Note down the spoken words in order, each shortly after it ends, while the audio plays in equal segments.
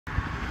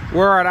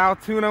We're at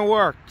Altoona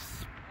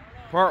Works,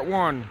 part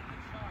 1.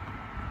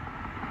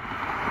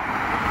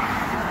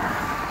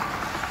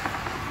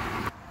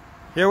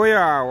 Here we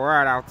are, we're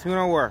at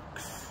Altoona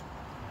Works.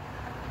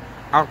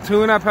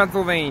 Altoona,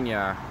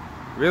 Pennsylvania.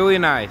 Really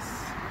nice.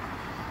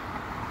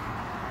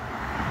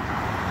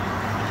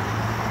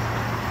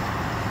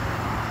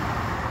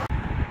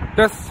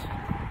 Just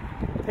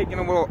taking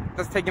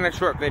a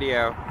short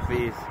video,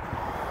 please.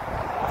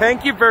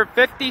 Thank you for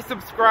 50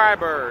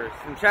 subscribers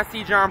from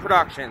Jesse John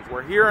Productions.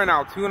 We're here in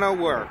Altoona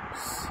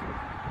Works.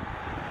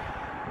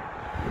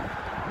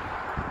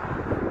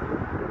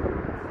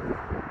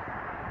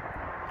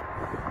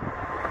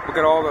 Look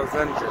at all those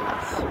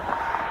engines.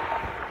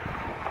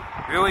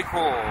 Really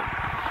cool.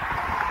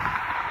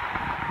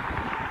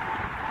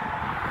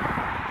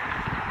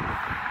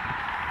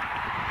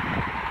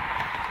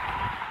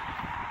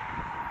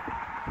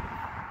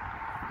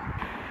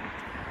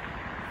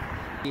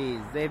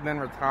 They've been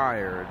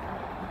retired.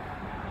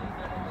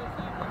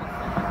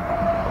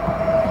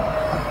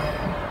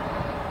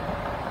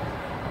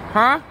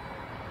 Huh?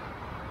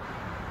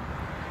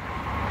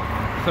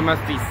 Some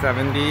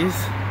SD70s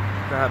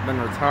that have been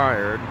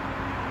retired.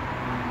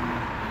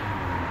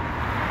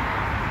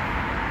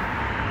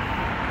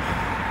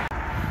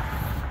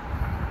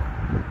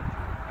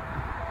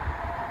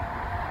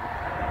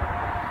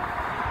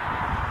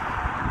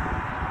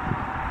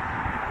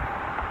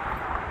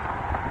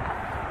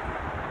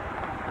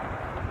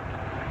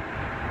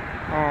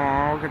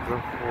 Oh, look at the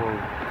whole.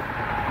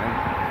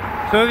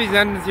 Some of these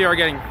engines here are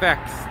getting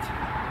fixed.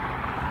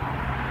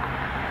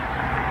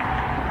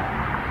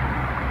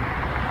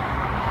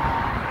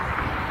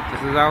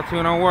 This is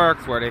Altoona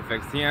Works where they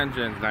fix the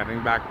engines, and I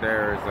think back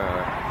there is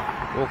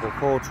a local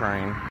coal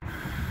train.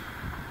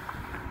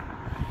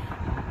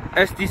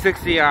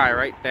 SD60i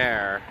right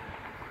there.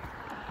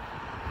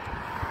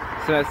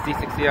 So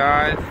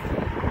SD60is.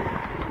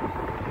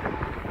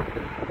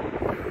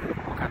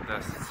 Look at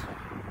this.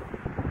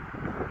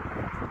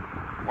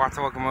 Lots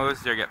of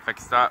locomotives here get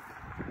fixed up.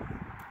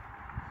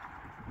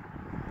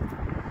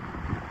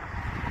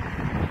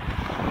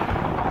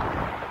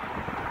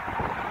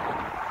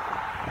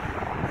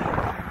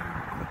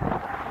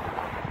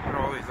 Look at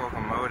all these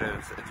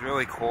locomotives. It's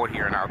really cold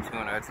here in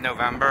Altoona. It's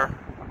November.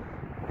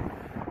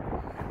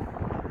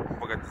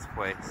 Look at this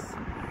place.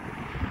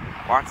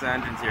 Lots of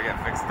engines here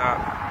get fixed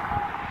up.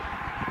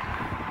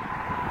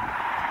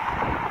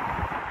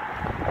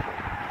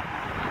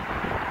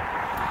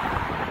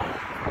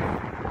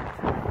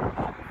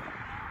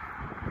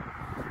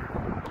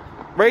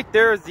 Right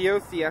there is the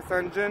OCS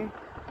engine.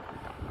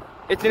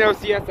 It's an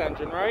OCS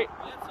engine, right?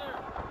 Yes, sir.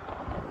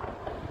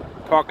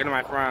 Talking to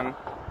my friend.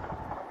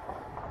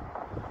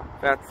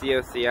 That's the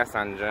OCS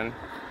engine.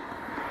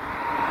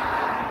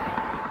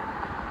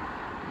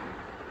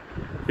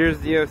 Here's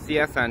the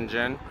OCS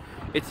engine.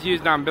 It's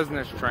used on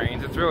business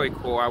trains. It's really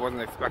cool. I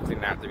wasn't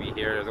expecting that to be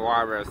here. There's a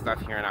lot of rare stuff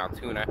here in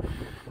Altoona.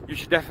 You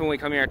should definitely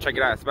come here and check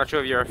it out, especially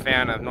if you're a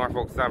fan of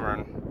Norfolk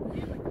Southern.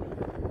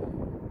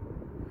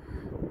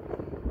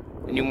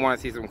 And you want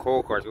to see some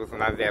coal cars, because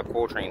sometimes they have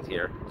coal trains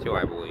here too,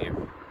 I believe.